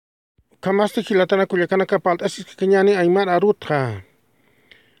kamaste hilatana kuliakana kapalt asis kenyani aymar arutja.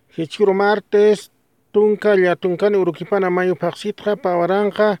 Hichuro martes tunka ya tunkani urukipana mayu paksitra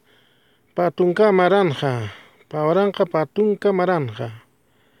pawaranja patunka maranja. Pawaranja patunka maranja.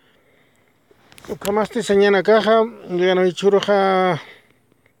 Kamaste sañana caja, gano ichuroja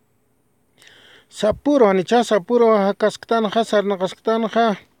sapuro anicha sapuro hakasktanja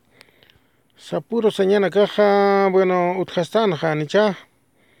sarnakasktanja. Sapuro sañana caja, bueno, utkastanja anicha.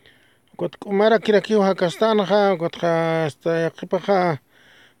 Kot kumara Qhanakiw hakastanja, kotja hasta yaqipaja,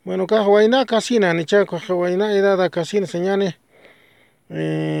 bueno, caja waina casina anicha, caja waina edad casina sañane.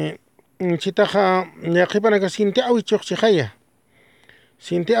 Chitaja yaqipana casinti awichoq chihaya.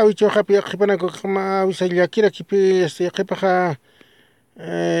 Sinti awichoqa pi yaqipana kama awisallakira kipi yaqipaja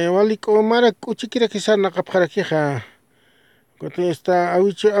walik umara kuchikira kisarna qapqarakiqa. Kote esta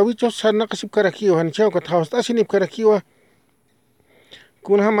awicho sarna qasipkarakiwa anicha, kotja hasta asinip karakiwa.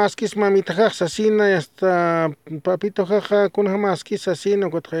 Kunha maskis mamita kaq sasina hasta papito jaja kunha maskis sasina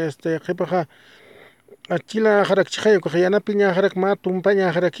kotja yaqipaja achila jarakchijaya kotja yanapi ñajarak ma tumpa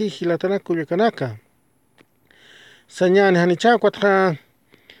ñajaraki hilatana kuliakanaka. Sañani anicha kotja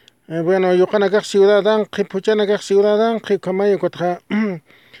bueno, yoqana kaq ciudadan puchana kaq ciudadan kamayo kotja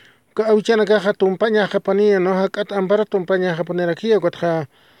awichana kaja tumpa ñajapani no hakat ampara tumpa ñajapanerakiya kotja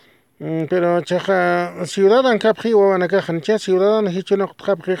pero chaja ciudadan kapji wawana kaja nicha ciudadan hichunoq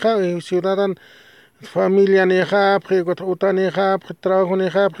kapjija ciudadan familia ni japji kotja utani japji trabajo ni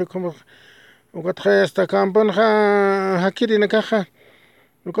japji como kotja hasta camponja hakirina kaja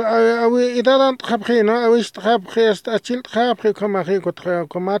awi idadan japji no awist japji hasta achil japji kamaji kotja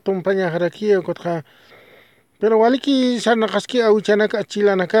koma tumpa ñajarakiya kotja pero waliki sarnaqaski awichanaka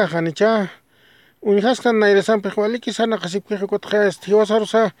achilana kaja nicha unjasqa nayrasanpij waliki sarnaqasipkija kotja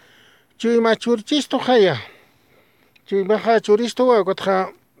hiwasarusa chuyma churchisto jaya chuymaja churisto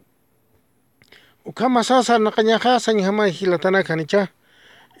kotja ukama sarnaqañaja sañhamay hilatanaka nicha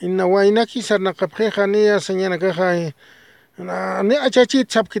inna waynaki sarnaqapjija niya sañanakaja ni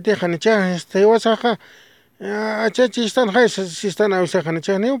achachit sapkitija nicha hiwasaja achachistan jay sistan awisaja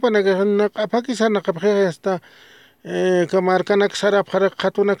nicha niupanaka naqapaki sarnaqapjija hasta kamarkanak sarapjaraq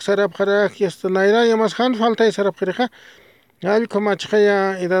qhatunak sarapjaraq hasta nayraya mas han faltay sarapjarija allqu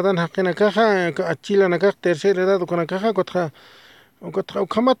machqaya edadan haqinakaja achilanakaq tercera edad ukanakaja kotja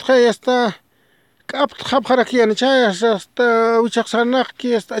ukamatqa hasta k'apt hapjarakiya nicha hasta awichaq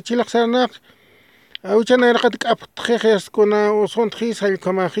sarnaqki hasta achilaq sarnaq awichanayraqa k'aptjija hasta kuna usuntjis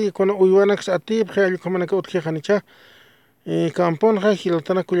allqamaji kuna uywanak atipji allqamanaka utkija nicha camponja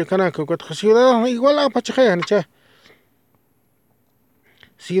hilatana kuliakanaka kotja ciudadan igual apachaqaya nicha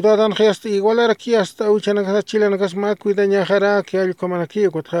ciudadan hasta igualaraki hasta awichanaka achilanakas ma cuida ñajaraki allqamanaki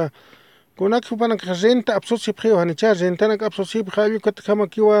kotja kunakipanaka renta absusipjiwa nicha rentanaka absusipja allqata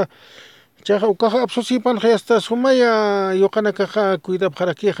Qhamakiwa chaja ukaja absusipanja hasta sumaya yoqanakaja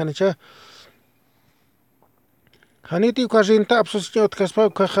cuidapjarakiqa nicha haniti uka renta absusiña utkaspa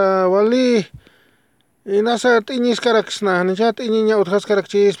ukaja wali nasa t'ñiskaraqsna nicha t'ñiña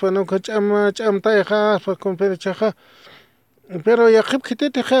utkaskaraqchispa nuqa ch'amtayjaspa complechaja pero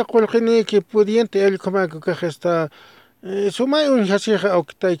yaqipjititija qullqiniki pudiente allqumaka kaja hasta sumay unjasija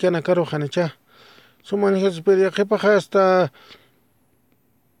awkitaykanakaruja nicha sumay unjasija pero yaqipaja hasta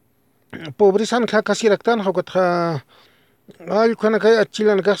pobrezanja kasiraqtanja kotja allqunaka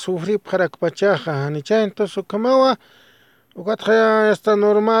achilanakaq sufripqarakpachaja nicha entonces ukamawa ukatja hasta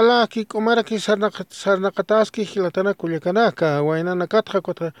normalaki k'umaraki sarnaqataski hilatana kuliakanaka waynanakatja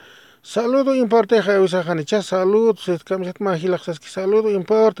kotja saludo importeja awisaja nicha salud camiseta ma hilaqsaski saludo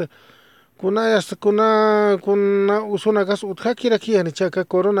importe kuna hasta kuna usunakas utjakirakiya nichaka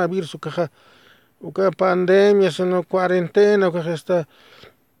coronavirus ukaja uka pandemia sino cuarentena ukaja hasta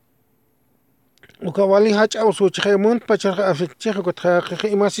uka wali hach'aw suchija munpacharja afectchija kotja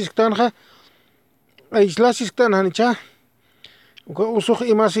imasisktanja aislasisktanja nicha uka usuj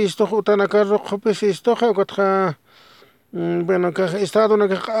imasistuj utanaka ruqupisistuja kotja bueno kaja estado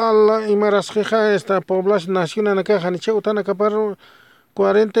nakaja ala imarasqija esta población nacionanakaja nicha utanaka par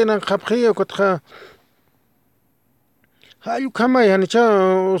cuarentena qhapqiya kotja allqamay nicha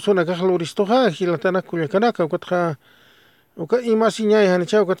usunakaja luristuja hilatana kuliakanaka kotja uka imasiñay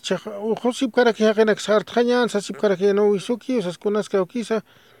nicha kotja ujusipkaraki haqinaka sartjañan sasipkaraki no wisuki usaskunaska ukisa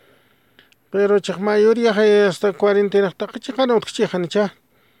pero chaq mayoría hasta cuarentena taqichaqana utkachija nicha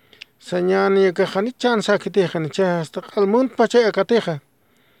sañani kaja ni chance kitija nicha hasta qalmunt pachay akatija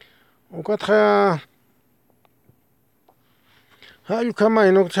ukatja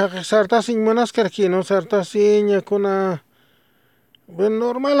allqamay no sartasin munaskarki no sartasiña kuna bueno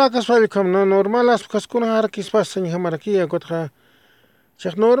normal akas allqam no normal aspas kuna harkispas sañhamarakiya kotja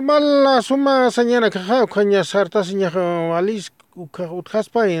Chaq normal la suma sañana kaja ukaña sarta siña walis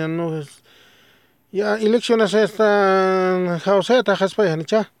utjaspay no ya elecciones esta jauseta jaspay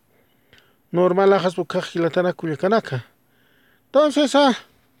nicha normal ajas ukajilatanak kuyakanaka entonces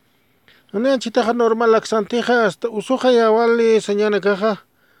ana chitaja normal laksantija hasta usuja ya wali sañana kaja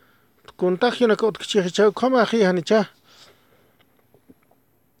contagio na utkichicha kama jija nicha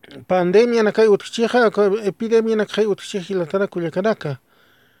pandemia na kay utkichija epidemia na kay utkichijilatana kuyakanaka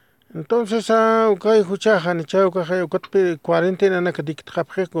entonces ukay huchaja nicha ukay ukatpe cuarentena na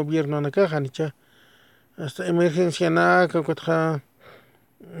kadiktajapje gobierno na kaja nicha hasta emergencia na ukatja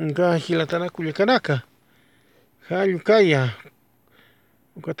gajilatana kuyakanaka hayukaya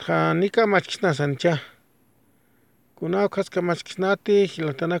ukatja nika machkisnasa nicha kuna kaska machkisnati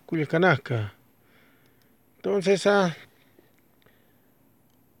jilatana kuyakanaka entonces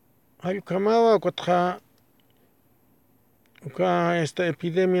hayukamawa ukatja uka esta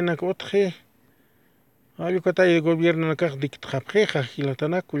epidemia na otje hayukatay gobierno na kaj diktajapjeja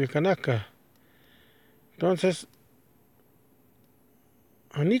jilatana kuyakanaka entonces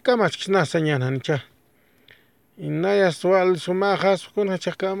nika machkisnasa ñana nicha inaya sual sumajas kuna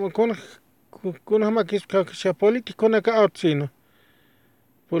chakamo kuna makis ka político na ka outsino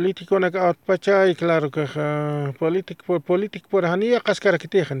político na ka out pachay claro que político por hania kaskara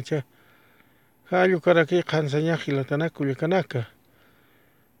kiteja nicha hayu karaki kansaña jilatana kuyakanaka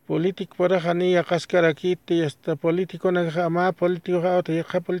político por hania kaskara kiti hasta político na ama político out ya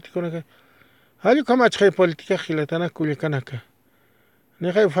político na hayu kamachje política jilatana kuyakanaka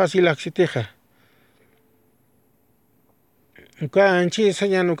ne fácil axiteja uka anchi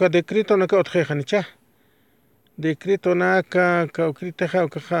saña uka decreto na ka otjeja nicha decreto na ka ukriteja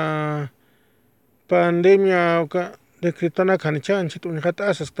uka pandemia uka decreto na ka nicha anchi tunjat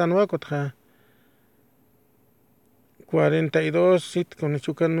asas tanwa kotja 42 sit con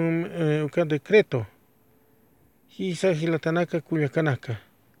chuka uka decreto hisa hilatanaka kuyakanaka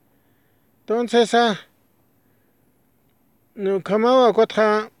entonces no kamawa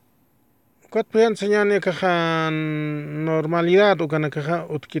kotja kotpian señane kaja normalidad ukana kaja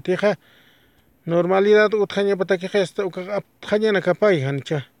utkiteja normalidad utjaña patakeja esta uka aptjaña na kapay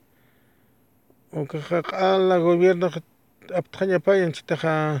hanicha uka ala gobierno aptjaña pay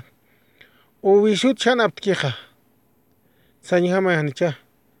anchitaja ubisut chan aptkeja sañjama hanicha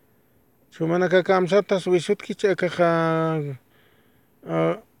chumana ka kamsatas ubisut kicha kaja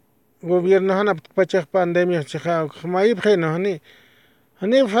gobierno han aptpachaj pandemia chaja mayib jeno hani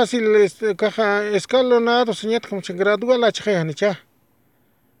fácil caja escalonado señat como se gradual achje nicha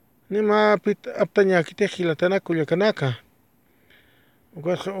nima pit aptaña kite jilatana kuyakanaka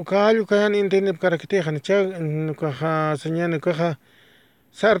ukahayu kahan intene karakite nicha ukaja señane ukaja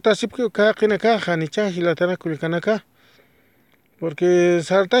sartasip que ukaqina kaja nicha jilatana kuyakanaka porque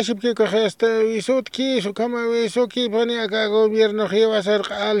sartasip que ukaja isut ki sukama isuki pani aka gobierno lleva ser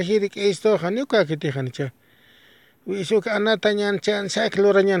al hirik esto hani ukakite nicha Wisuk anatañan chansak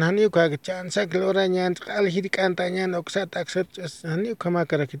lorañan haniuka chansak lorañan alhirik antañan oksat aksat haniuka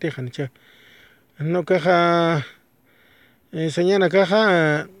makara kiteja nicha no caja señana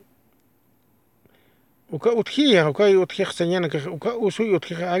caja uka utjia uka utjia señana caja uka usuy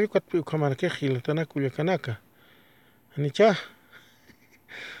utjia ayukat pi uka marke hilatana kuyakanaka nicha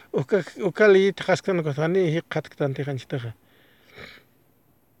uka li tajaskan ko hani hiqat tan tejanchitaja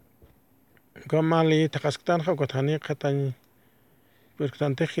Gamali takastan ha kotani katani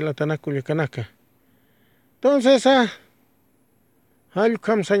pertante hilatana kuyakanaka entonces hal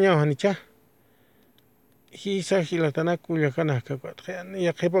kam saña hanicha hisa hilatana kuyakanaka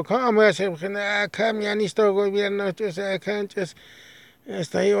ya kepo kama hacer kam ya nisto gobierno entonces canches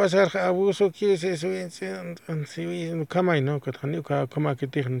está iba a ser abuso que se suben kama no kotani kama que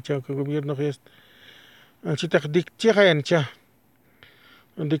tiene gobierno es anchita diktiga ancha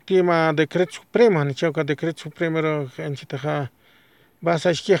dictima decreto supremo nichauka decreto supremo anchitaja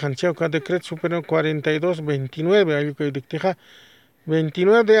basa izquierda nichauka decreto supremo 4229 ayuka dictija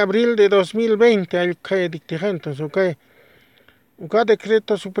 29 de abril de 2020 ayuka dictija entonces uka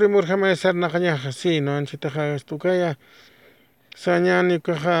decreto supremo jamás ser nagañaja sí no anchitaja estukaya sañani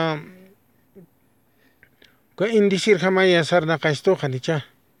kaja ka indicir jamás ser nagastoja nicha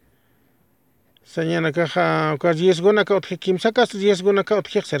Sañana caja riesgo na ka kimsacas riesgo na ka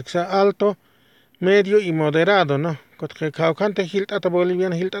cerca alto, medio y moderado, ¿no? Porque caucante hiltata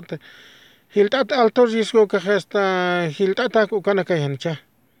boliviana hiltata alto riesgo caja esta hiltata ukana kaya nicha.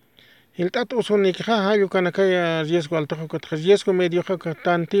 Hiltata usuni caja hayu kana kaya riesgo alto ka riesgo medio ka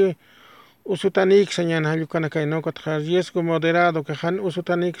tanti usutanik sañana hayu kana kaya no ka riesgo moderado caja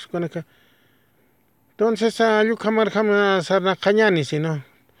usutanik kana ka Entonces alu kamarjama sarna cañani si no.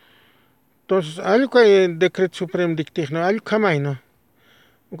 Entonces alu que decreto supremo dictigno alu kamay no.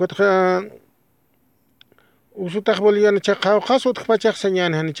 Ukotja usutaj boliviano cha qawqas utaq pachaq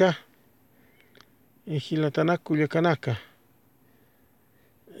sañani hanicha. Ijilatanac Culiacanaca.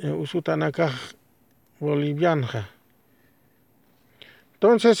 Usutanacaj bolivianja.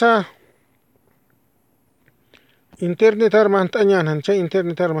 Entonces internet armantañan hanicha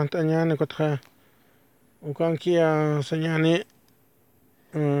internet armantañan kotja ukankia sañani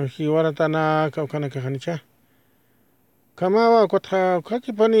hiwaratanaka ukanaka hanicha. Kamawa kotja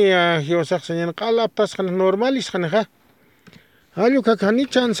kakipani hiwasaq sañani qalaptas han normalis hanaja. Alu kakani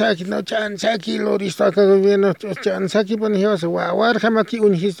chansaki no chansaki loristo acá gobierno chansaki pani hiwasa wawar jamaki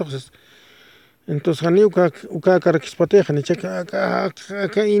unhistoxes. Entonces hani uka karakispateja ni chaka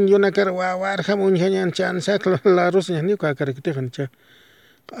ka indio nakar wawar jam unhañan chansak la rosa hani uka karakiteja ni cha.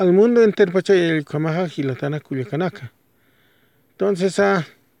 Al mundo entero pacha el kamaja hilatana Culiacanaca. Entonces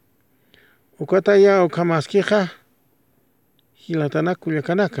ukata ya ukamaskija hilatana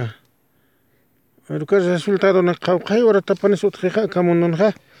Culiacanaca. Pero que resultado na qawqay ahora tapanes utqija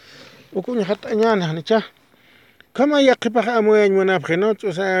kamunonja ukuña hatañana hanicha kama yaqipaqa amuyañ munapqi no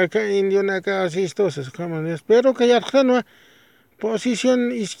o sea ka indio naka asistosas kama espero que yarqanwa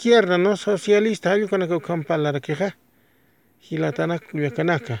posición izquierda no socialista allukanaka kampalaraqija hilatana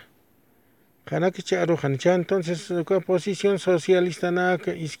Culiacanaca qanaki charuja hanicha entonces posición socialista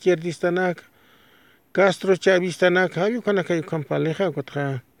naka izquierdista naka Castro chavista naka allukanaka kampaleja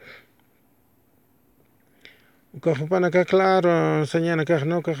kutqa Ukajupanaka claro sañanaka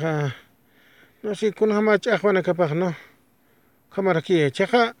no kaja no si kunjama chajwanaka paj no kamaraki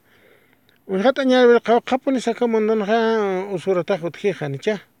chaja unjataña qapuni sakamundonja usurataja utjija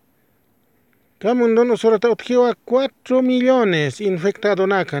nicha kamundon usurata utjiwa 4 millones infectado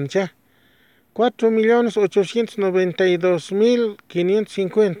naka nicha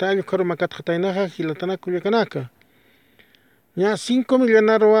 4.892.550 año karumakatjatainaja hilatana Culiacanaca ña 5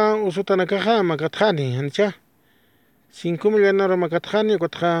 millonaroa usutanakaja makatjani nicha 5 millones Macatjani,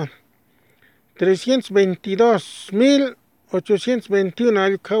 322.821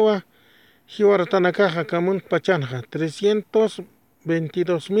 alcawa Jiwaratanacaja Camun Pachanja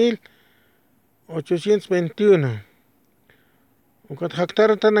 322.821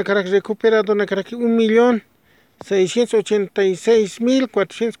 Ucatjactaratanacarak recuperado Nacaraki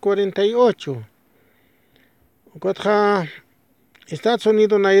 1.686.448 Ucatja Estados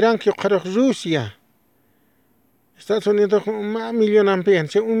Unidos Nairán que Rusia Estados Unidos más millón ampean,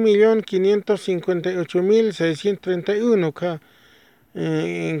 1.558.631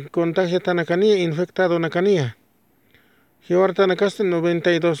 en contagio tanacanía, infectado nacanía. Jiwartanacasta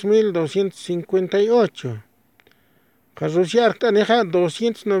 92.258. Rusia artaneja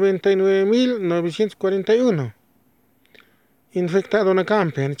 299.941. Infectado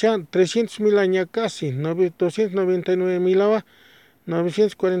nacampean, 300.000 años casi,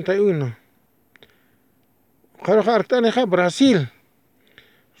 299.941. Jaro hartaneja Brasil.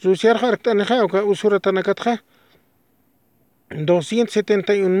 Rusia hartaneja usuratanakatja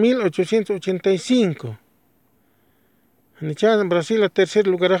 271.885. Anicha Brasil a tercer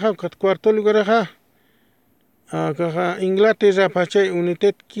lugar cuarto lugar Inglaterra pachay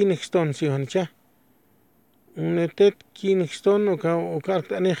united Kingston si anicha. United Kingston o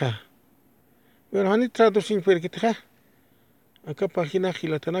hartaneja. Bueno, hani traducin perkitja. Acá página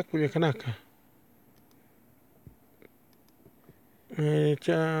hilatana Culiacanaca.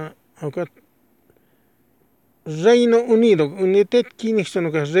 Reino Unido, United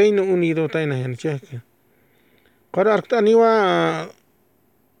Kingston, Reino Unido,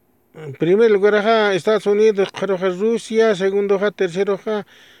 en primer lugar, Estados Unidos, Rusia, segundo, tercero,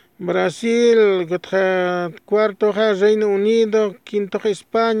 Brasil, cuarto, Reino Unido, quinto,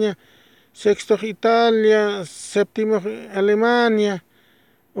 España, sexto, Italia, séptimo, Alemania,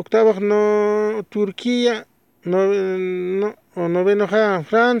 octavo, Turquía, noveno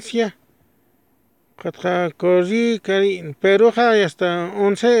Francia, Perú hasta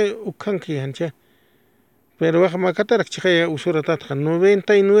 11 ukanki ancha. Pero Macatarak Chaya Usuratatja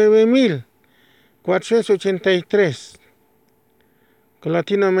 99.483. Con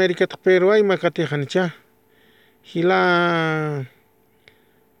Latinoamérica Perú hay Macatejancha. Gila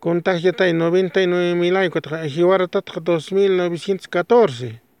contagiata 99.000 hay Jiwaratatja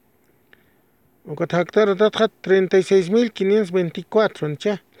 2.914. Ucatactar 36.524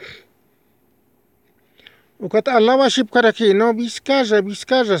 ancha. Ucat alaba shipkaraki no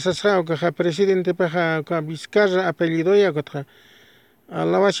Vizcarra sasao caja presidente paja Vizcarra apellido ya cotra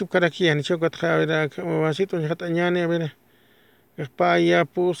alaba shipkaraki ancha cotra era vasito hatañane a ver paya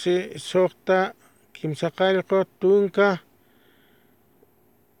puse sorta Kimsaqallqa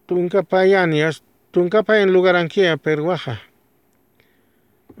tunka payani tunka payan lugarankia Peruaja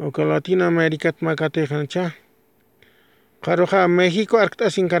oka Latinoamérica makatijancha qaroja México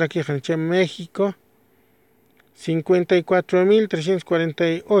arctasin karakijancha México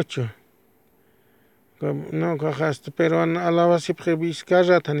 54.348 no hasta peruano alabasi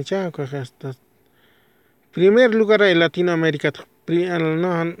Vizcarra tanicha hasta primer lugar en Latinoamérica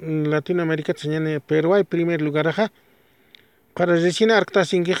no Latinoamérica señane Perú hay primer lugar ajá para recién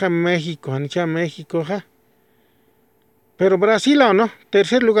arctasin que México anicha México ja pero Brasil no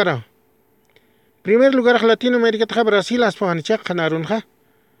tercer lugar primer lugar Latinoamérica ja Brasil aspo anicha Qhanarun ja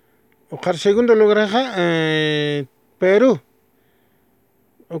o segundo lugar ja Perú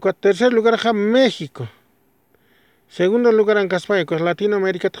o tercer lugar ja México segundo lugar en Caspay con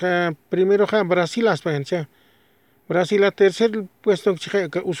Latinoamérica ja primero ja Brasil aspo anicha Brasil a tercer puesto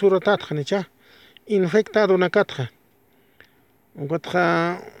usurotat anicha infectado na katja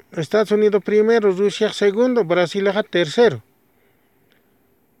Estados Unidos primero, Rusia segundo, Brasil tercero.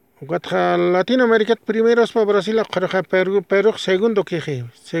 Latinoamérica primero es para Brasil, Perú segundo,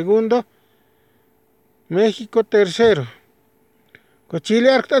 segundo, México tercero.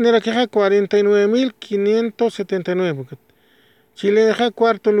 Chile era 49.579. Chile deja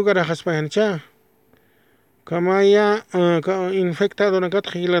cuarto lugar a España. Kamaya infectado en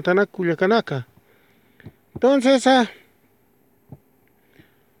Qhanakiw. Entonces,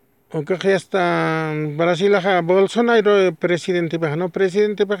 aunque hasta Brasil Bolsonaro presidente no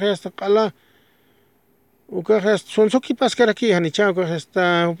presidente hasta cala son soquipas que aquí hanicha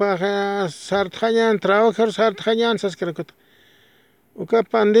hasta sarthayan trabajar sarthayan saskerakot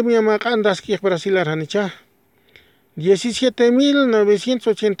pandemia makandas que Brasil hanicha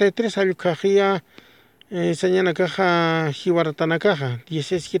 17.983 alcajía señana caja jibaratana caja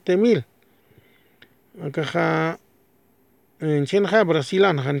 17.000 caja en China Brasil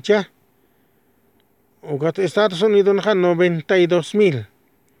hancha o Estados Unidos 92.000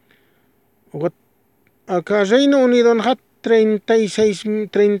 o acá Reino Unido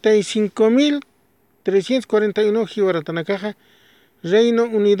 35.341 jibaratana caja Reino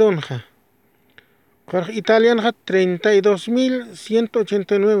Unido Italia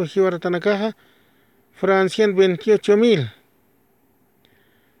 32.189 jibaratana caja Francia 28.000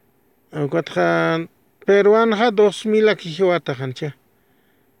 o Peruanja 2.000 aquí jiwata hancha.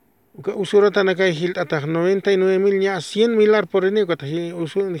 Usurata naka hiltata 99.000 ya 100.000 por ene kota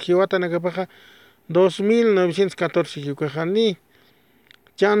jiwata naka paja 2.914 jiwajani.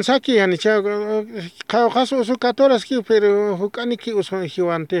 Chansaki hanicha kaojas usu 14 ki pero hukaniki usu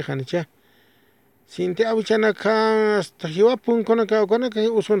jiwante hanicha. Sinte abichana ka hasta jiwapun kona ka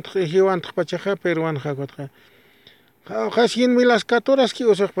usun jiwant pachaja peruanja kota. Kaoja 100.000 14 ki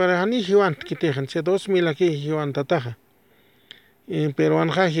usu para hani jiwant kitejan 2.000 aquí jiwant tataja. Pero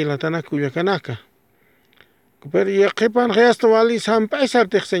anja hilatana Qhanakiw. Pero ya kepan hasta wali sampai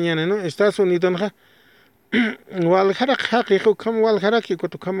sartek señane no Estados Unidos ja wal harak haki kam wal haraki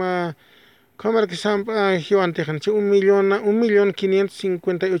koto kama que sampai jiwante han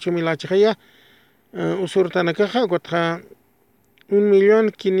 1.558.000 achaya usurtana caja kota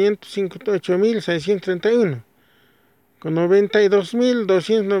 1.558.631 con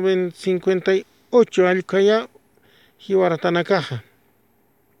 92.258 alcaya jiwaratana caja.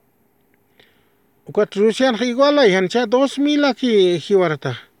 O Rusia igual hay hancha 2.000 aquí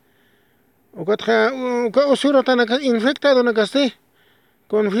jiwarata. O usuratana infectado na gaste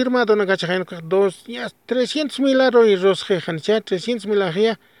confirmado na gachajan 300.000 aro y rosje hancha 300.000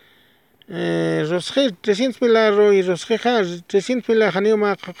 ajia rosje 300.000 aro y rosje 300.000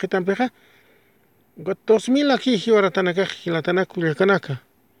 ajanioma jitampeja 2.000 aquí jiwaratana jilatana Qhanakiw.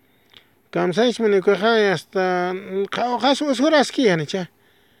 Kamsais menikaja hasta kaojas usuraski hanicha.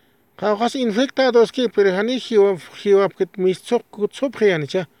 Kaojas infectados que pero hani jiwap que misok kutsop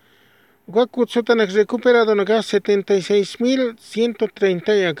hanicha. Kutsotanak recuperado naga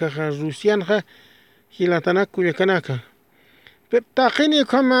 76.130 ya caja rusianja hilatana Qhanakiw. Pero tajeni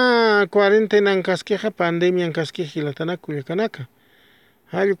kama cuarentena en casqueja pandemia en casqueja hilatana Qhanakiw.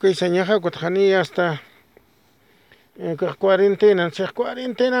 Hayo que sañaja kutjani hasta cuarentena,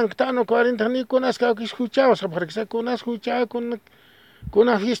 tano cuarentena ni konas que escuchaba, para que se konas escuchaba con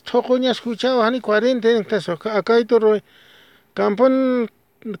fiesta coña escuchaba ni cuarentena, acá hay toro campón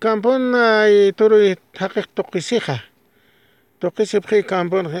hay toro haque toquisija, toquisija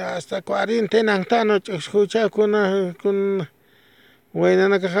campón hasta cuarentena tano escuchaba con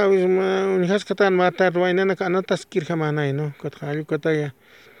wainana caja unijas que tan matar wainana que anotas kirjamanay no, kotjayo kotaya,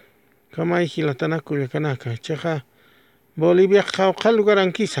 kama hilatana Qhanakiw, cheja Bolivia jauja lugar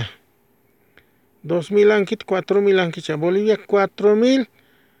anquisa. 2000 ankit 4000 ankicha Bolivia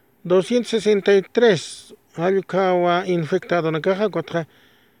 4263 hallukawa infectado nakaja contra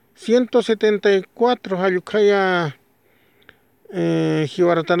 174 hallukaya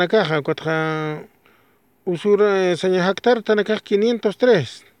jiwaratanakaja contra usura saña hectar tanakaja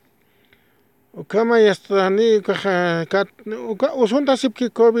 503 ukama hasta ni kaja usunta sipki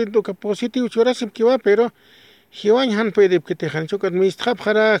covid uka positivo chura sipki wa pero hiwan han pedip que te han chocat mis trap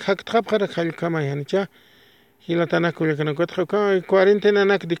jara hak trap jara hal kama yancha hilatana kulikana kotra cuarentena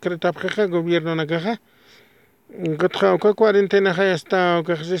nak decreta preja gobierno nakaja kotra cuarentena ja hasta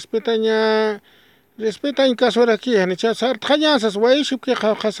que respeta en caso aquí yancha sart jañasas way shipki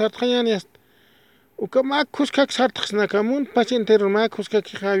ja sart jañanes uka makus kak sart nakamun pacientero makus kak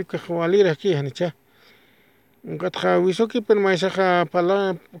hal ka walira aquí yancha Katja wisoki pen maisaja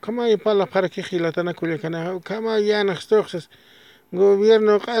pala kama pala para que gilatana kulikana kama yana stoxes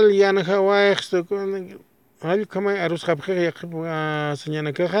gobierno qal yana hawa esto al kama arus jabje ya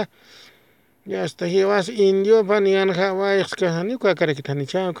señana caja ya hasta llevas indio panian hawa excasani ka karekitani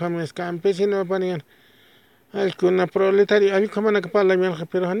cha kama es campesino panian al kuna proletario al kama na pala mian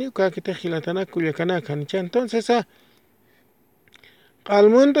pero hani ka que te gilatana kulikana kancha entonces al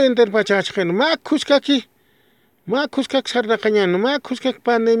mundo interpachachken ma kuskaki ma kuskak sarda kañani ma kuskak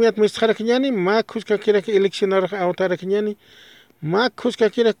pandemiat mistjara kañani ma kuskak kira eleccionar autara kañani ma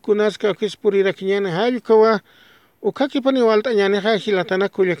kuskak kira kunaska kispurira kañani halkawa ukaki pani walta ñani ha hilatana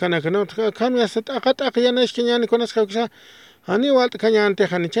kulikana no kami hasta akat akayana es kañani kunaska kisa hani walta kañani te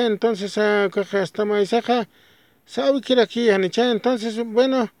hanicha entonces hasta maisaja sabe kira aquí hanicha entonces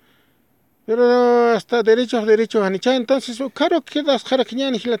bueno pero hasta derecho hanicha entonces caro quedas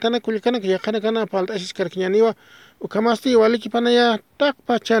jarakiñani hilatana kulikana que ya kana palta asis karakiñaniwa ukamasti waliki panaya tak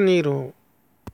pachaniro